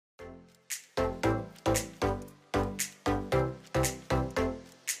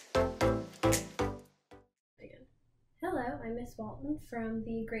I'm Ms Walton from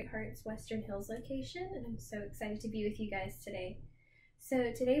the Great Hearts Western Hills location, and I'm so excited to be with you guys today.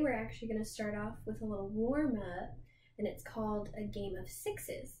 So today we're actually going to start off with a little warm-up, and it's called a game of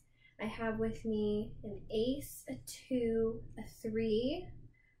sixes. I have with me an ace, a 2, a 3,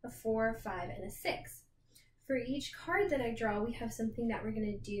 a 4, a 5, and a 6. For each card that I draw, we have something that we're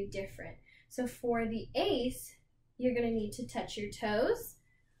going to do different. So for the ace, you're going to need to touch your toes,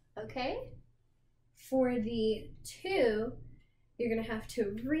 okay? For the 2, you're going to have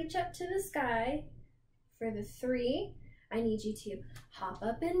to reach up to the sky. For the 3, I need you to hop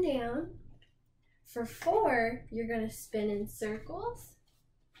up and down. For 4, you're going to spin in circles.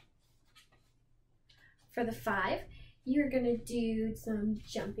 For the 5, you're going to do some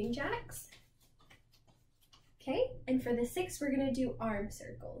jumping jacks. Okay, and for the 6, we're going to do arm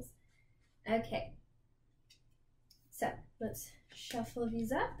circles. Okay, so let's shuffle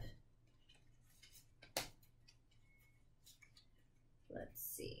these up. Let's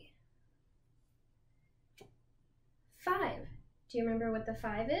see. 5. Do you remember what the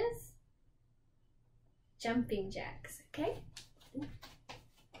 5 is? Jumping jacks, okay?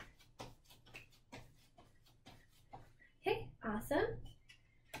 Okay, awesome.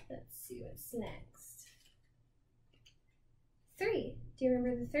 Let's see what's next. 3. Do you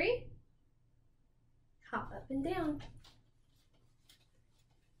remember the 3? Hop up and down.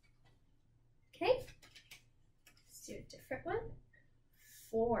 Okay, let's do a different one.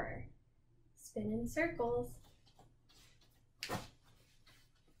 4. Spin in circles.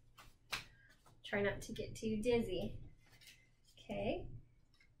 Try not to get too dizzy. Okay.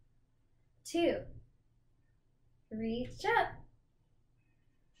 2. Reach up.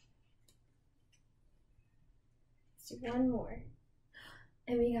 Let's do one more.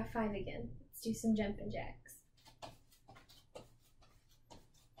 And we got 5 again. Let's do some jumping jacks.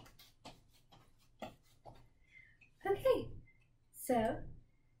 Okay, so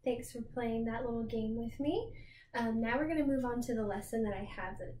thanks for playing that little game with me. Now we're going to move on to the lesson that I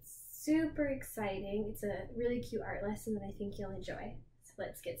have that's super exciting. It's a really cute art lesson that I think you'll enjoy. So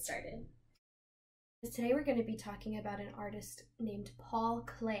let's get started. Today we're going to be talking about an artist named Paul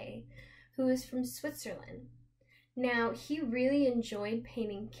Klee, who is from Switzerland. Now, he really enjoyed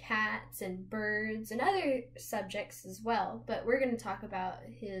painting cats and birds and other subjects as well, but we're going to talk about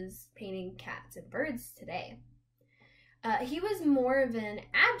his painting cats and birds today. He was more of an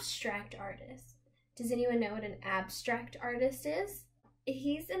abstract artist. Does anyone know what an abstract artist is?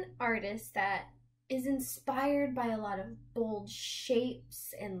 He's an artist that is inspired by a lot of bold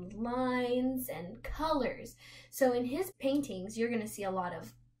shapes and lines and colors. So in his paintings, you're going to see a lot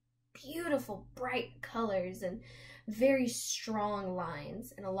of beautiful, bright colors and very strong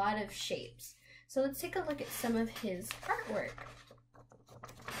lines and a lot of shapes. So let's take a look at some of his artwork.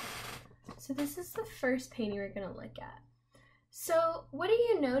 So this is the first painting we're going to look at. So what do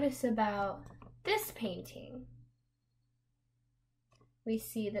you notice about this painting? We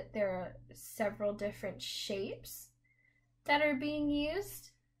see that there are several different shapes that are being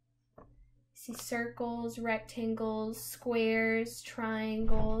used. You see circles, rectangles, squares,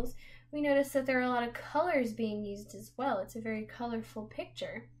 triangles. We notice that there are a lot of colors being used as well. It's a very colorful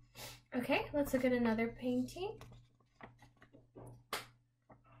picture. Okay, let's look at another painting.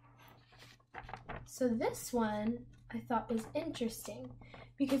 So this one I thought was interesting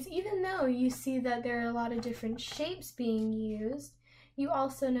because even though you see that there are a lot of different shapes being used, you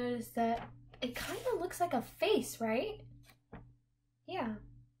also notice that it kind of looks like a face, right? Yeah,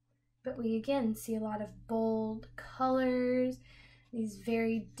 but we again see a lot of bold colors, these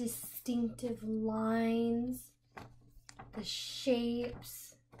very distinctive lines, the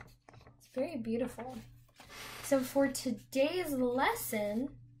shapes. It's very beautiful. So for today's lesson,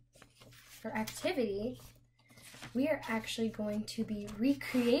 for activity, we are actually going to be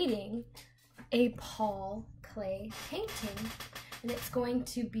recreating a Paul Klee painting, and it's going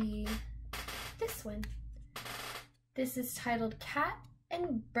to be this one. This is titled Cat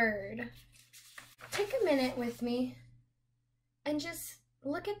and Bird. Take a minute with me and just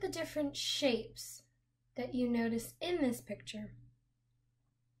look at the different shapes that you notice in this picture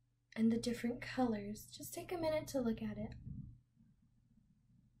and the different colors. Just take a minute to look at it.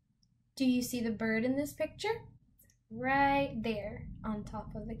 Do you see the bird in this picture? Right there on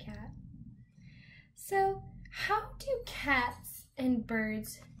top of the cat. So how do cats and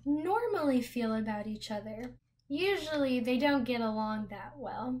birds normally feel about each other? Usually they don't get along that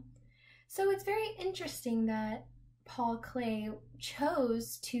well. So it's very interesting that Paul Klee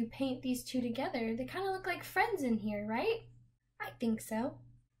chose to paint these two together. They kind of look like friends in here, right? I think so.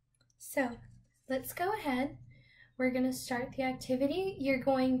 So let's go ahead. We're going to start the activity. You're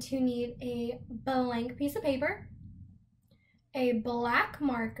going to need a blank piece of paper, a black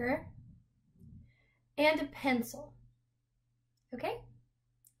marker, and a pencil. Okay,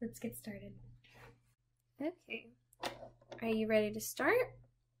 let's get started. Okay, are you ready to start?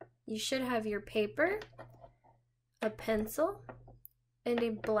 You should have your paper, a pencil, and a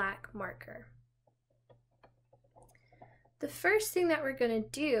black marker. The first thing that we're going to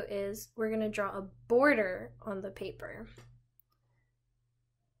do is we're going to draw a border on the paper.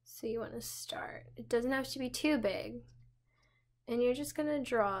 So you want to start. It doesn't have to be too big. And you're just going to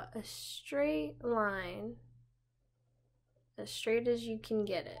draw a straight line, as straight as you can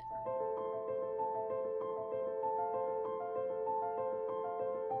get it.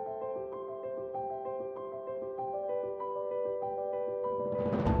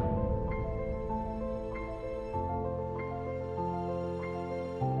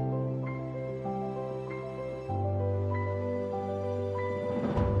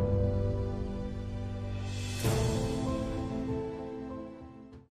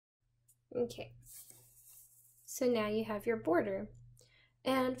 Okay, so now you have your border,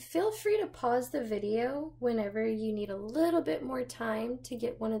 and feel free to pause the video whenever you need a little bit more time to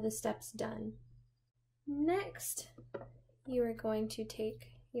get one of the steps done. Next, you are going to take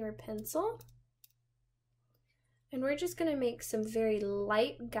your pencil, and we're just going to make some very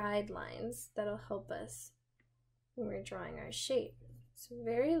light guidelines that'll help us when we're drawing our shape. So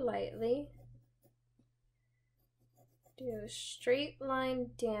very lightly, do a straight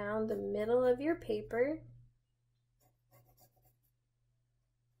line down the middle of your paper.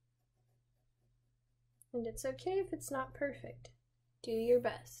 And it's okay if it's not perfect. Do your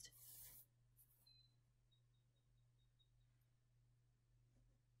best.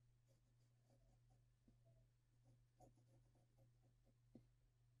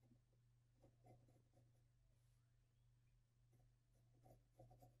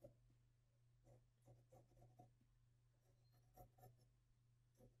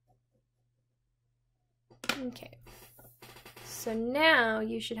 Okay, so now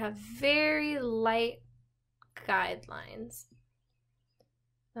you should have very light guidelines.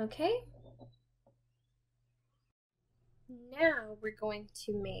 Okay? Now we're going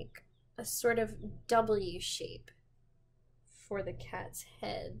to make a sort of W shape for the cat's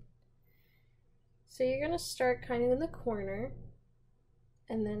head. So you're going to start kind of in the corner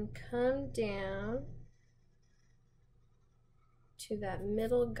and then come down to that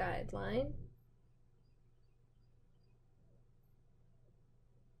middle guideline.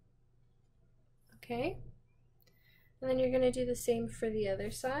 Okay, and then you're going to do the same for the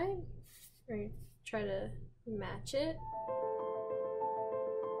other side, or try to match it.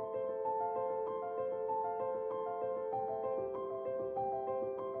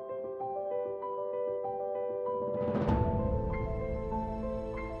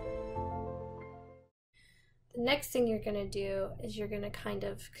 The next thing you're going to do is you're going to kind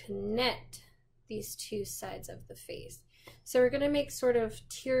of connect these two sides of the face. So we're going to make sort of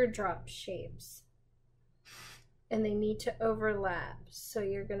teardrop shapes. And they need to overlap. So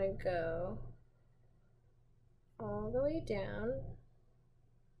you're going to go all the way down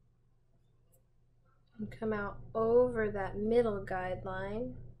and come out over that middle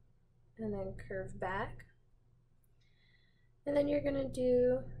guideline and then curve back. And then you're going to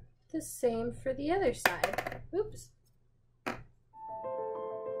do the same for the other side. Oops.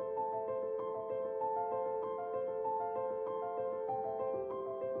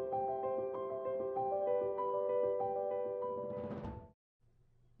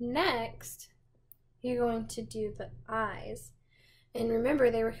 Next, you're going to do the eyes. And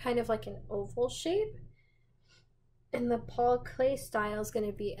remember, they were kind of like an oval shape. And the Paul Klee style is going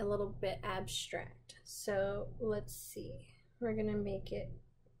to be a little bit abstract. So let's see. We're going to make it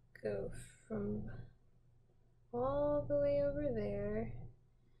go from all the way over there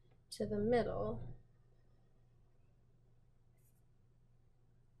to the middle.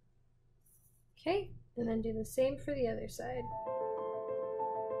 Okay, and then do the same for the other side.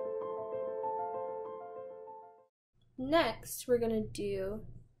 Next, we're going to do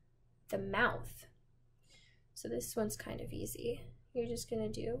the mouth. So this one's kind of easy. You're just going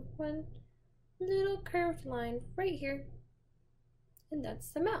to do one little curved line right here, and that's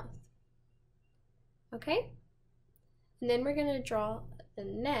the mouth. Okay? And then we're going to draw the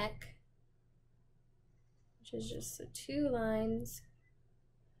neck, which is just the two lines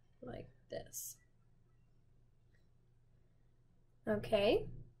like this. Okay?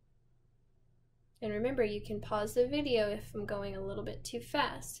 And remember, you can pause the video if I'm going a little bit too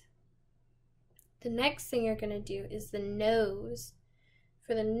fast. The next thing you're going to do is the nose.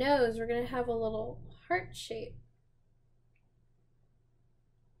 For the nose, we're going to have a little heart shape.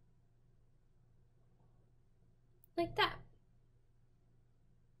 Like that.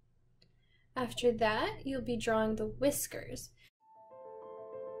 After that, you'll be drawing the whiskers.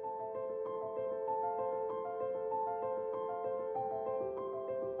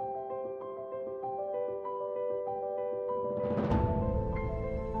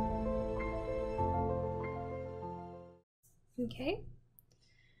 Okay,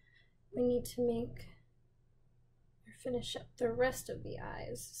 we need to make or finish up the rest of the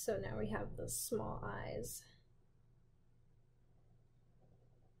eyes. So now we have the small eyes.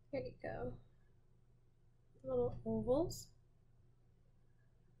 There you go. Little ovals.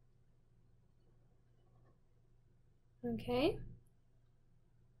 Okay.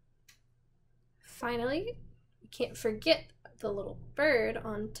 Finally, you can't forget the little bird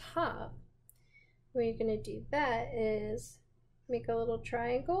on top. The way you're going to do that is make a little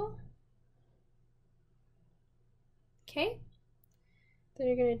triangle. Okay. Then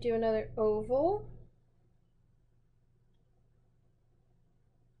you're going to do another oval.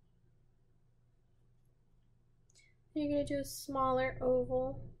 You're going to do a smaller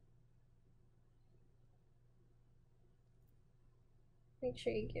oval. Make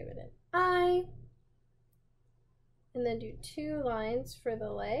sure you give it an eye. And then do 2 lines for the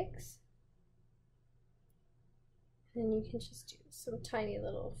legs. And you can just do some tiny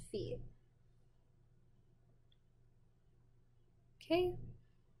little feet. Okay.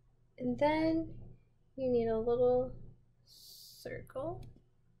 And then you need a little circle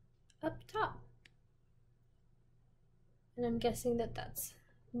up top. And I'm guessing that that's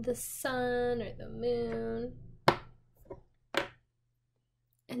the sun or the moon.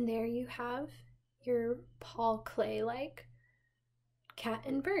 And there you have your Paul Klee-like cat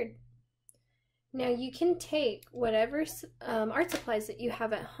and bird. Now you can take whatever art supplies that you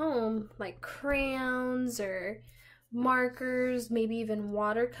have at home, like crayons or markers, maybe even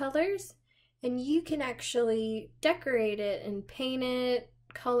watercolors, and you can actually decorate it and paint it,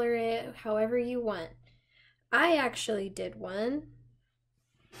 color it, however you want. I actually did one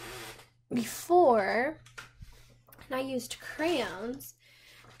before, and I used crayons,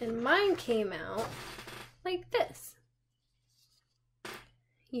 and mine came out like this.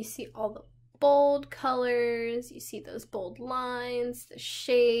 You see all the bold colors, you see those bold lines, the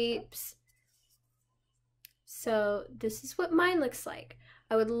shapes. So this is what mine looks like.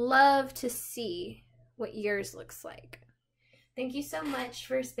 I would love to see what yours looks like. Thank you so much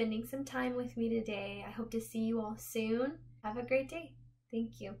for spending some time with me today. I hope to see you all soon. Have a great day.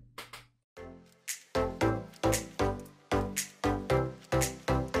 Thank you.